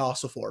in the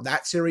playoffs before.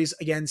 That series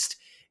against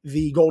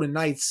the Golden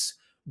Knights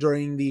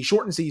during the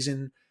shortened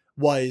season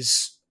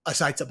was a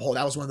sight to behold.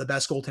 That was one of the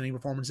best goaltending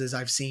performances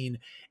I've seen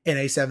in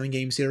a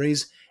 7-game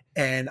series.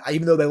 And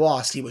even though they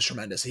lost, he was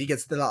tremendous. He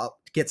gets to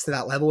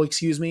that level,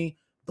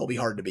 they'll be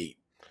hard to beat.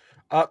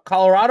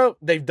 Colorado,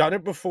 they've done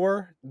it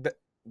before.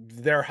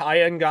 They're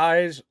high-end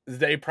guys.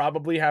 They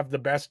probably have the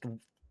best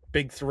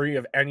big three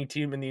of any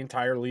team in the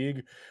entire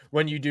league.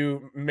 When you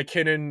do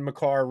McKinnon,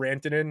 Makar,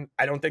 Rantanen,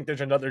 I don't think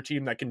there's another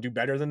team that can do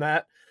better than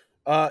that.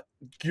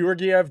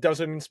 Georgiev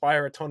doesn't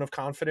inspire a ton of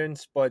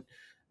confidence, but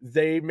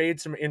they made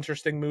some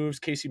interesting moves.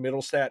 Casey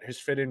Middlestat has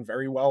fit in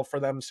very well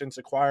for them since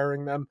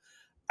acquiring them.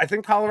 I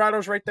think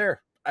Colorado's right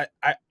there.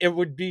 It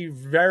would be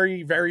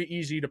very, very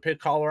easy to pick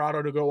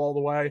Colorado to go all the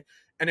way,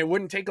 and it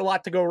wouldn't take a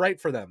lot to go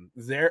right for them.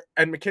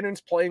 And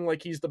McKinnon's playing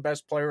like he's the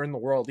best player in the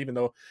world, even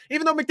though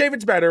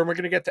McDavid's better, and we're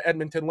going to get to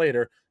Edmonton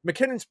later.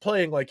 McKinnon's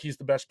playing like he's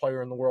the best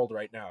player in the world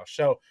right now.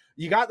 So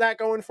you got that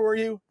going for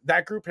you.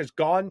 That group has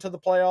gone to the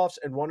playoffs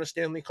and won a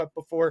Stanley Cup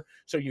before,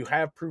 so you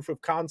have proof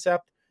of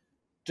concept.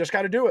 Just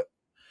got to do it.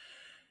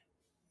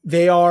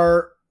 They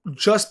are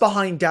just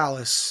behind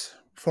Dallas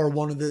for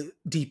one of the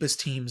deepest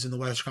teams in the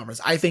Western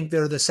Conference. I think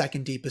they're the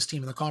second deepest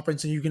team in the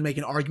conference, and you can make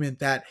an argument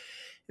that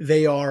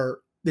they are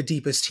the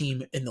deepest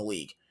team in the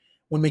league.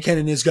 When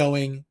McKinnon is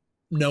going,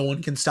 no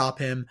one can stop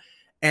him.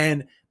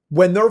 And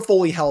when they're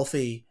fully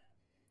healthy,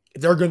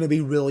 they're going to be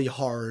really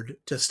hard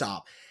to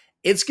stop.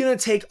 It's going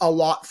to take a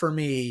lot for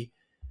me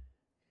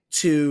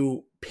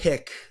to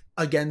pick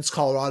against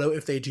Colorado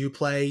if they do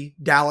play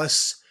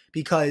Dallas,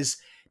 because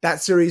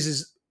that series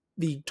is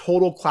the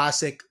total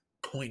classic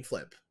coin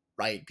flip,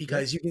 right?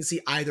 Because you can see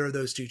either of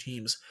those two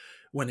teams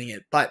winning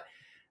it. But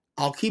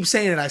I'll keep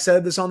saying it. I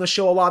said this on the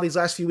show a lot these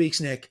last few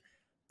weeks, Nick.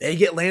 They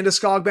get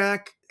Landeskog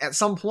back at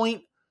some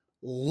point.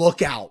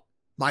 Look out,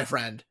 my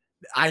friend.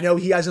 I know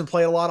he hasn't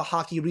played a lot of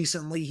hockey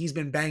recently. He's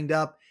been banged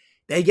up.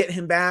 They get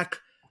him back.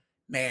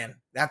 Man,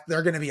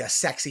 they're going to be a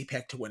sexy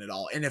pick to win it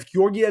all. And if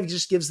Georgiev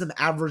just gives them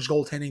average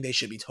goaltending, they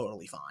should be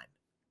totally fine.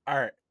 All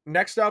right.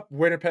 Next up,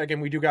 Winnipeg,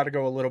 and we do got to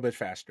go a little bit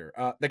faster.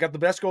 They got the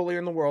best goalie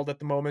in the world at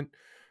the moment.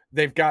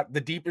 They've got the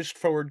deepest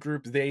forward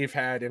group they've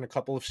had in a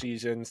couple of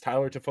seasons.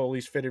 Tyler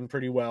Toffoli's fit in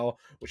pretty well.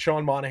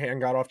 Sean Monahan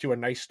got off to a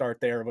nice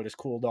start there, but has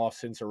cooled off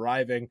since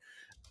arriving.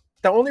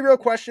 The only real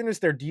question is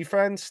their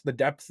defense, the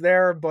depth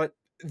there. But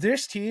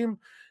this team,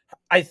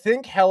 I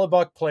think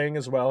Hellebuck playing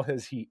as well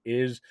as he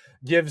is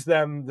gives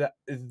them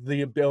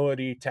the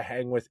ability to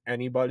hang with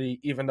anybody,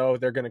 even though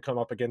they're going to come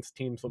up against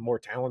teams with more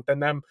talent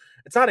than them.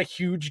 It's not a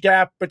huge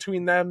gap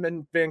between them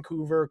and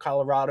Vancouver,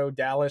 Colorado,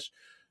 Dallas.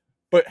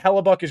 But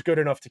Hellebuck is good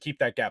enough to keep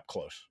that gap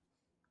close.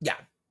 Yeah,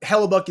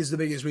 Hellebuck is the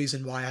biggest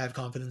reason why I have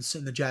confidence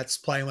in the Jets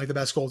playing like the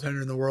best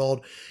goaltender in the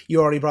world.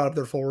 You already brought up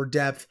their forward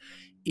depth.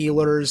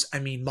 Ehlers,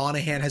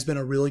 Monahan has been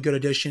a really good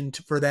addition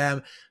for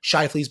them.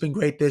 Scheifele's been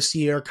great this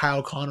year.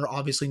 Kyle Connor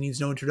obviously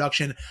needs no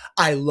introduction.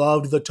 I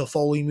loved the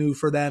Toffoli move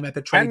for them at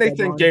the trade deadline. And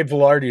they think Gabe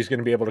Vilardi is going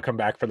to be able to come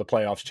back for the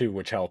playoffs too,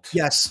 which helps.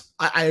 Yes,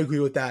 I agree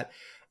with that.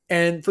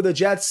 And for the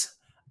Jets,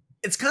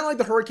 it's kind of like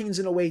the Hurricanes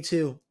in a way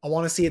too. I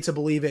want to see it to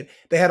believe it.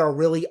 They had a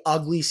really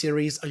ugly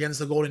series against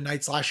the Golden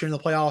Knights last year in the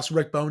playoffs.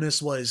 Rick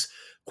Bowness was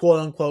quote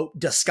unquote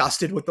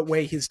disgusted with the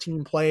way his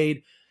team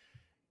played.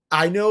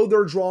 I know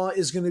their draw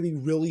is going to be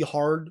really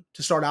hard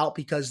to start out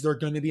because they're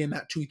going to be in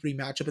that 2-3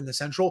 matchup in the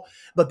Central,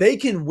 but they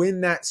can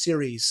win that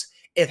series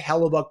if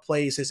Hellebuck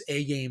plays his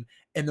A game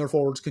and their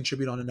forwards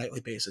contribute on a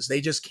nightly basis.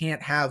 They just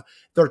can't have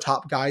their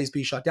top guys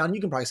be shut down. You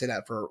can probably say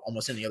that for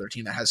almost any other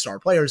team that has star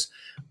players,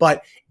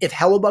 but if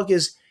Hellebuck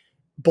is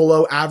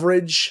below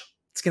average,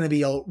 it's going to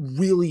be a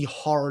really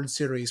hard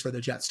series for the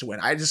Jets to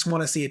win. I just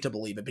want to see it to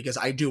believe it because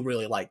I do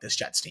really like this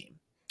Jets team.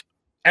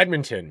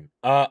 Edmonton,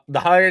 the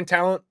high-end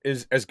talent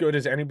is as good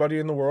as anybody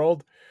in the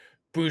world.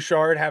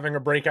 Bouchard having a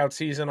breakout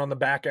season on the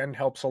back end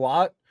helps a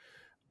lot.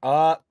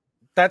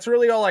 That's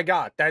really all I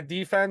got. That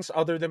defense,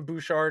 other than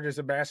Bouchard, is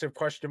a massive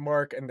question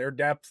mark, and their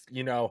depth,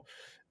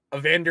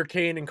 Evander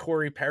Kane and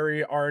Corey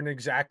Perry aren't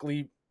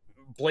exactly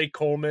Blake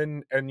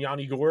Coleman and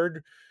Yanni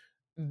Gord.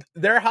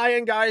 Their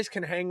high-end guys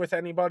can hang with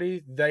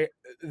anybody.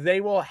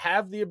 They will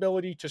have the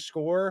ability to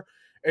score.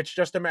 It's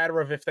just a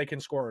matter of if they can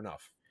score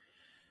enough.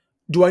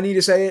 Do I need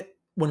to say it?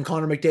 When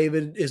Connor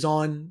McDavid is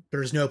on,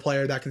 there's no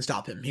player that can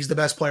stop him. He's the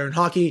best player in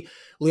hockey.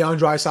 Leon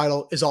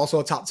Draisaitl is also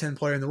a top 10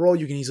 player in the world.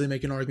 You can easily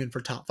make an argument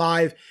for top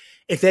 5.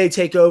 If they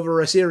take over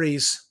a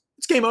series,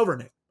 it's game over,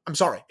 Nick. I'm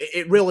sorry.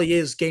 It really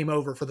is game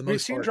over for the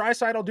most part. We've seen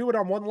Draisaitl do it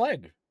on one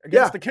leg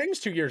against the Kings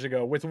 2 years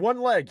ago. With one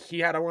leg, he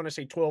had, I want to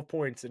say, 12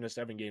 points in a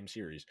 7-game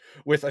series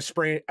with a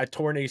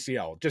torn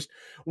ACL. Just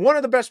one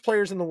of the best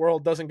players in the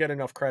world, doesn't get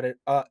enough credit.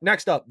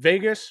 Next up,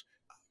 Vegas.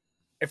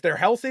 If they're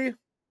healthy,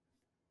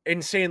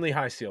 insanely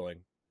high ceiling.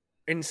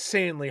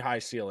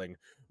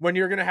 When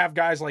you're going to have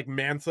guys like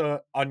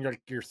Mantha on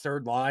your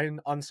third line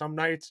on some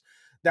nights,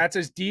 that's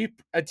as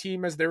deep a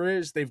team as there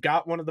is. They've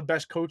got one of the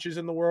best coaches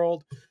in the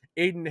world.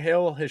 Aiden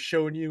Hill has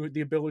shown you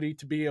the ability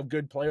to be a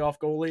good playoff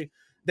goalie.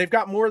 They've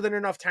got more than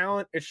enough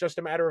talent. It's just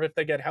a matter of if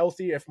they get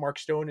healthy, if Mark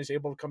Stone is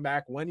able to come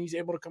back, when he's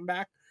able to come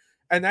back.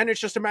 And then it's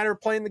just a matter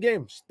of playing the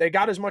games. They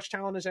got as much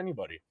talent as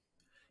anybody.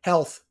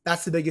 Health,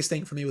 that's the biggest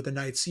thing for me with the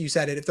Knights. You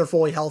said it. If they're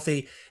fully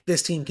healthy,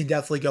 this team can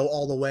definitely go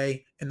all the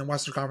way in the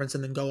Western Conference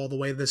and then go all the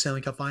way to the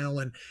Stanley Cup final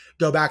and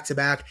go back to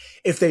back.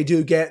 If they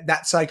do get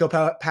that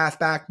psychopath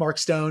back, Mark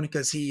Stone,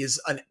 because he is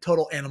a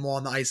total animal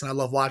on the ice and I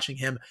love watching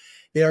him,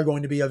 they are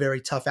going to be a very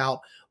tough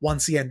out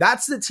once again.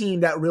 That's the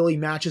team that really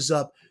matches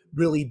up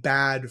really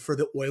bad for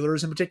the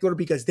Oilers in particular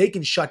because they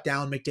can shut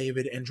down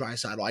McDavid and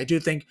Draisaitl. I do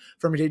think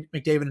for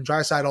McDavid and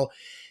Draisaitl,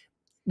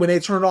 when they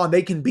turn it on,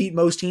 they can beat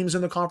most teams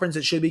in the conference.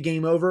 It should be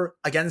game over.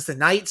 Against the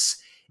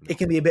Knights, it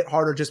can be a bit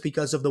harder just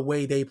because of the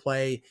way they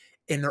play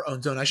in their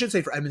own zone. I should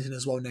say for Edmonton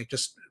as well, Nick,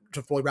 just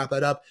to fully wrap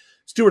that up.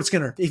 Stuart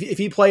Skinner, if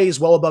he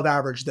plays well above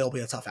average, they'll be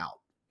a tough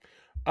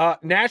out.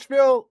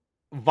 Nashville,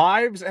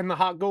 vibes and the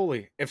hot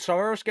goalie. If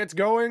Saros gets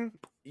going,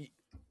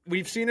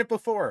 we've seen it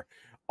before.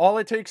 All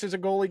it takes is a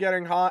goalie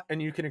getting hot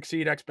and you can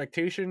exceed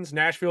expectations.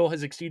 Nashville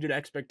has exceeded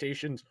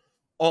expectations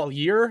all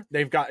year.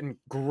 They've gotten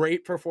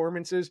great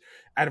performances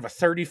out of a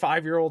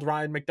 35-year-old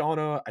Ryan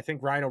McDonough. I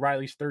think Ryan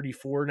O'Reilly's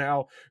 34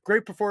 now.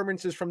 Great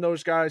performances from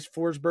those guys.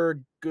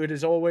 Forsberg, good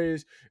as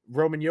always.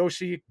 Roman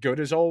Josi, good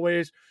as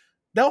always.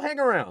 They'll hang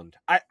around.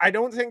 I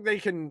don't think they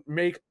can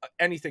make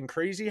anything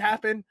crazy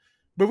happen,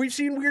 but we've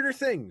seen weirder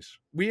things.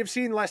 We have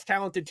seen less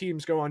talented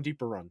teams go on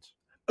deeper runs.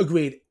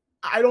 Agreed.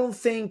 I don't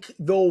think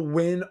they'll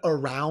win a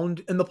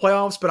round in the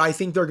playoffs, but I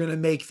think they're going to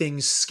make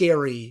things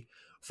scary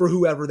for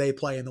whoever they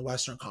play in the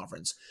Western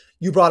Conference.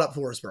 You brought up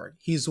Forsberg.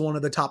 He's one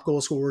of the top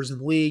goal scorers in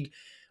the league.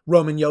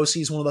 Roman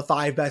Josi is one of the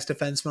 5 best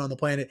defensemen on the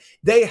planet.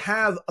 They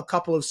have a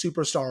couple of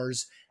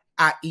superstars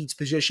at each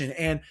position.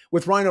 And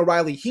with Ryan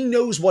O'Reilly, he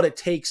knows what it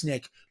takes,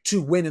 Nick,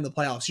 to win in the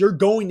playoffs. You're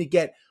going to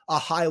get a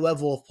high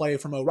level of play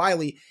from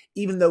O'Reilly,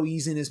 even though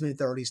he's in his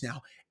mid-30s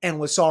now. And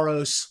with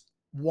Saros,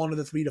 one of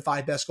the 3 to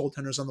 5 best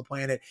goaltenders on the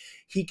planet,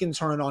 he can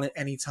turn it on at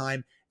any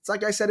time. It's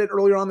like I said it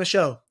earlier on the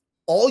show.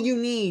 All you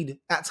need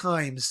at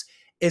times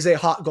is a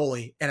hot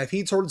goalie. And if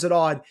he turns it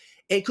on,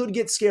 it could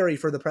get scary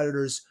for the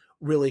Predators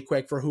really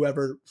quick for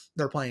whoever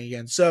they're playing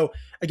against. So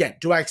again,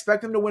 do I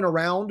expect them to win a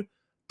round?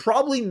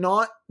 Probably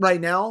not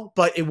right now,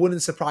 but it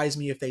wouldn't surprise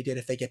me if they did,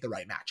 if they get the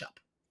right matchup.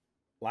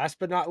 Last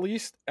but not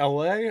least,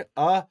 LA,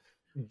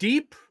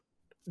 deep.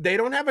 They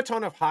don't have a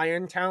ton of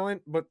high-end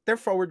talent, but their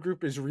forward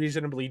group is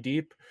reasonably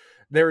deep.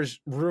 There's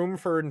room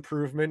for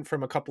improvement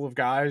from a couple of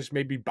guys.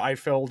 Maybe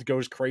Byfield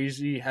goes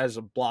crazy, has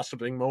a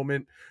blossoming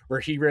moment where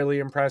he really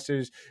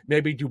impresses.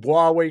 Maybe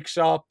Dubois wakes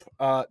up.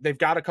 They've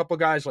got a couple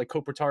guys like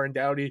Kopitar and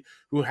Doughty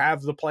who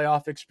have the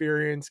playoff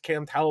experience.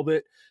 Cam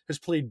Talbot has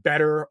played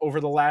better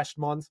over the last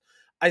month.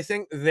 I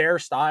think their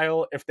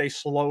style, if they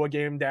slow a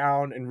game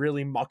down and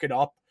really muck it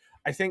up,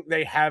 I think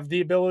they have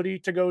the ability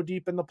to go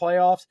deep in the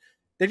playoffs.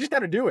 They just got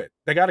to do it.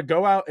 They got to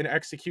go out and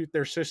execute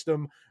their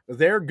system.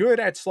 They're good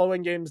at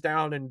slowing games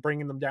down and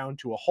bringing them down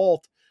to a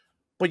halt,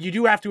 but you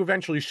do have to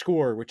eventually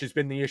score, which has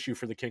been the issue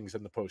for the Kings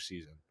in the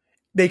postseason.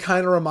 They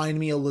kind of remind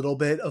me a little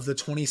bit of the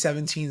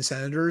 2017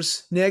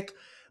 Senators, Nick,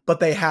 but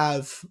they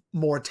have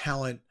more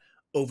talent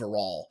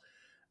overall.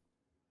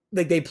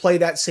 They play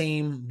that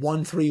same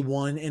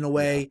 1-3-1 in a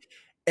way,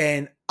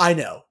 and I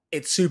know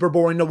it's super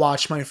boring to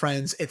watch, my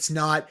friends. It's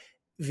not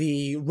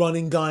the run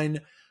and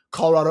gun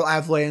Colorado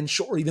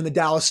Avalanche or even the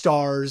Dallas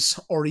Stars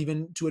or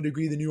even to a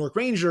degree the New York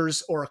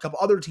Rangers or a couple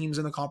other teams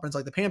in the conference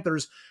like the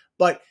Panthers,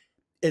 but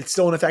it's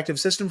still an effective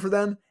system for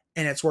them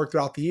and it's worked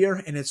throughout the year,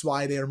 and it's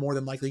why they are more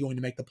than likely going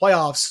to make the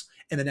playoffs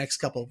in the next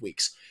couple of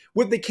weeks.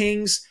 With the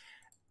Kings,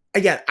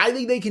 again, I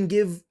think they can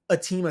give a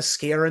team a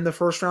scare in the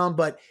first round,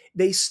 but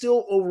they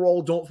still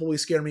overall don't fully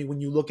scare me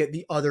when you look at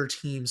the other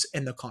teams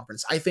in the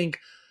conference. I think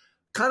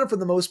kind of for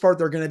the most part,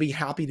 they're going to be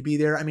happy to be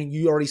there. I mean,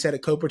 you already said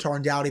it, Kopitar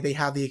and Doughty, they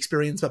have the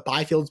experience, but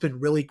Byfield's been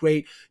really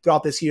great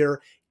throughout this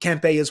year.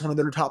 Kempe is one of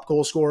their top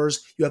goal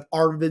scorers. You have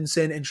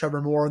Arvidsson and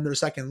Trevor Moore in their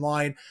second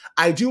line.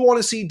 I do want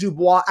to see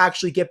Dubois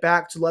actually get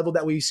back to the level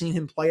that we've seen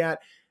him play at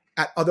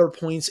other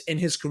points in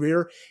his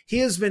career. He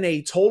has been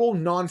a total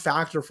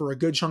non-factor for a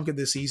good chunk of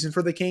the season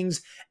for the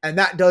Kings, and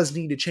that does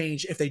need to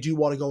change if they do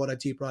want to go on a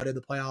deep run in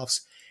the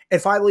playoffs.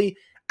 And finally,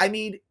 I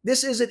mean,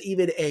 this isn't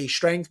even a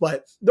strength,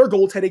 but their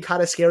goaltending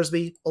kind of scares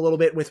me a little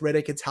bit with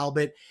Riddick and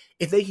Talbot.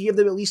 If they can give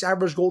them at least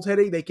average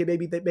goaltending, they can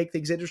maybe make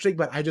things interesting,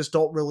 but I just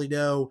don't really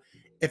know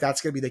if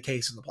that's going to be the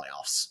case in the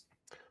playoffs.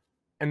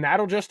 And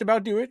that'll just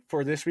about do it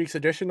for this week's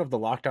edition of the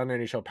Locked On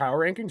NHL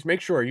Power Rankings.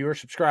 Make sure you are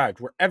subscribed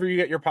wherever you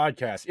get your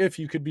podcasts. If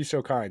you could be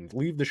so kind,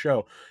 leave the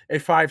show a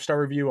 5-star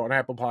review on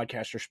Apple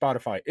Podcasts or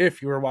Spotify.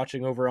 If you are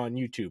watching over on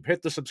YouTube,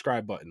 hit the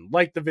subscribe button,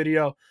 like the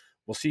video.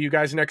 We'll see you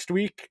guys next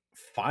week.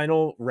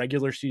 Final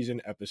regular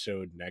season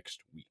episode next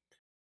week.